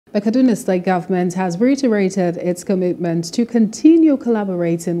The Kaduna State Government has reiterated its commitment to continue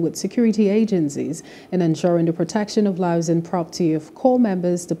collaborating with security agencies in ensuring the protection of lives and property of corps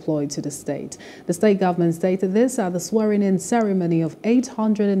members deployed to the state. The state government stated this at the swearing-in ceremony of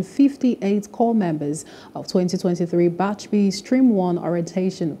 858 corps members of 2023 Batch B Stream 1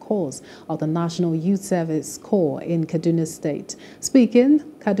 Orientation course of the National Youth Service Corps in Kaduna State. Speaking,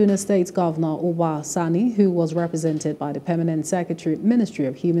 Kaduna State Governor Uba Sani, who was represented by the Permanent Secretary, Ministry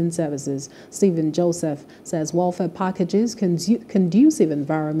of Human Services, Stephen Joseph, says welfare packages, conducive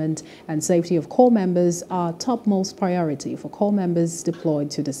environment and safety of corps members are topmost priority for corps members deployed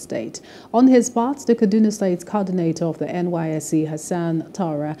to the state. On his part, the Kaduna State coordinator of the NYSC, Hassan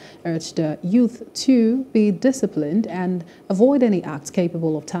Tara, urged the youth to be disciplined and avoid any acts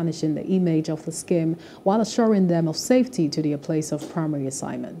capable of tarnishing the image of the scheme while assuring them of safety to their place of primary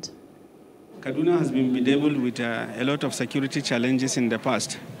assignment. Kaduna has been bedeviled with a lot of security challenges in the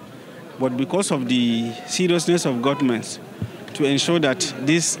past, but because of the seriousness of governments to ensure that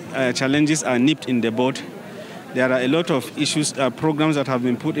these challenges are nipped in the bud, there are a lot of issues, programs that have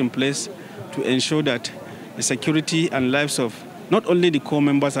been put in place to ensure that the security and lives of not only the corps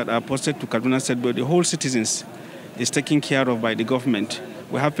members that are posted to Kaduna State, but the whole citizens is taken care of by the government.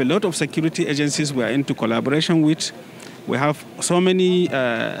 We have a lot of security agencies we are into collaboration with. We have so many,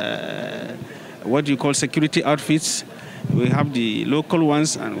 security outfits. We have the local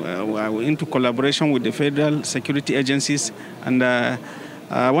ones, and we're into collaboration with the federal security agencies. And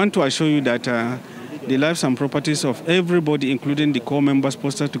I want to assure you that the lives and properties of everybody, including the corps members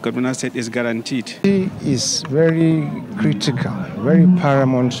posted to Kaduna State, is guaranteed. It is very critical, very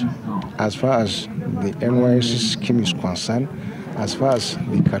paramount as far as the NYSC scheme is concerned, as far as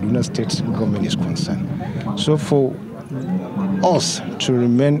the Kaduna State Government is concerned. So for us to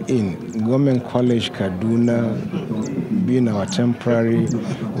remain in Government College Kaduna, being our temporary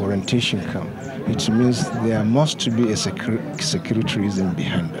orientation camp, it means there must be a security reason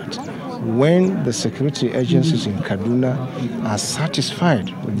behind that. When the security agencies in Kaduna are satisfied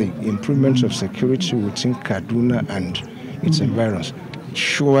with the improvement of security within Kaduna and its environs,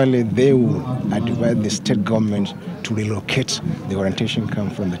 surely they will advise the state government to relocate the orientation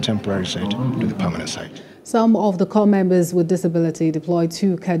camp from the temporary site to the permanent site. Some of the corps members with disability deployed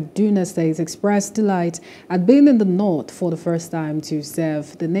to Kaduna State expressed delight at being in the north for the first time to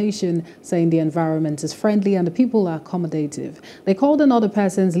serve the nation, saying the environment is friendly and the people are accommodative. They called on other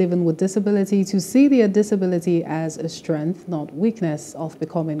persons living with disability to see their disability as a strength, not weakness, of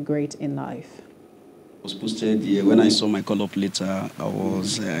becoming great in life. I was posted here. When I saw my call-up letter, I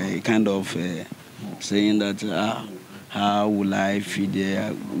was saying that how will I feed there?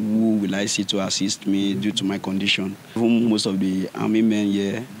 Who will I see to assist me due to my condition? Most of the army men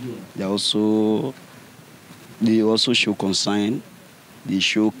here, they also show concern. They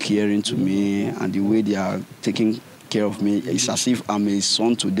show caring to me, and the way they are taking care of me, it's as if I'm a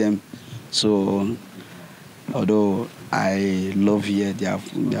son to them. So, although I love here, they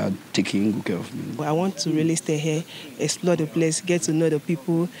are taking good care of me. I want to really stay here, explore the place, get to know the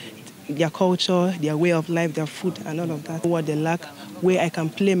people, their culture, their way of life, their food, and all of that. What they lack, where I can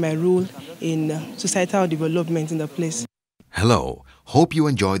play my role in societal development in the place. Hello, hope you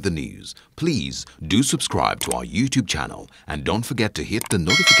enjoyed the news. Please do subscribe to our YouTube channel and don't forget to hit the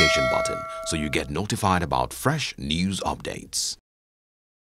notification button so you get notified about fresh news updates.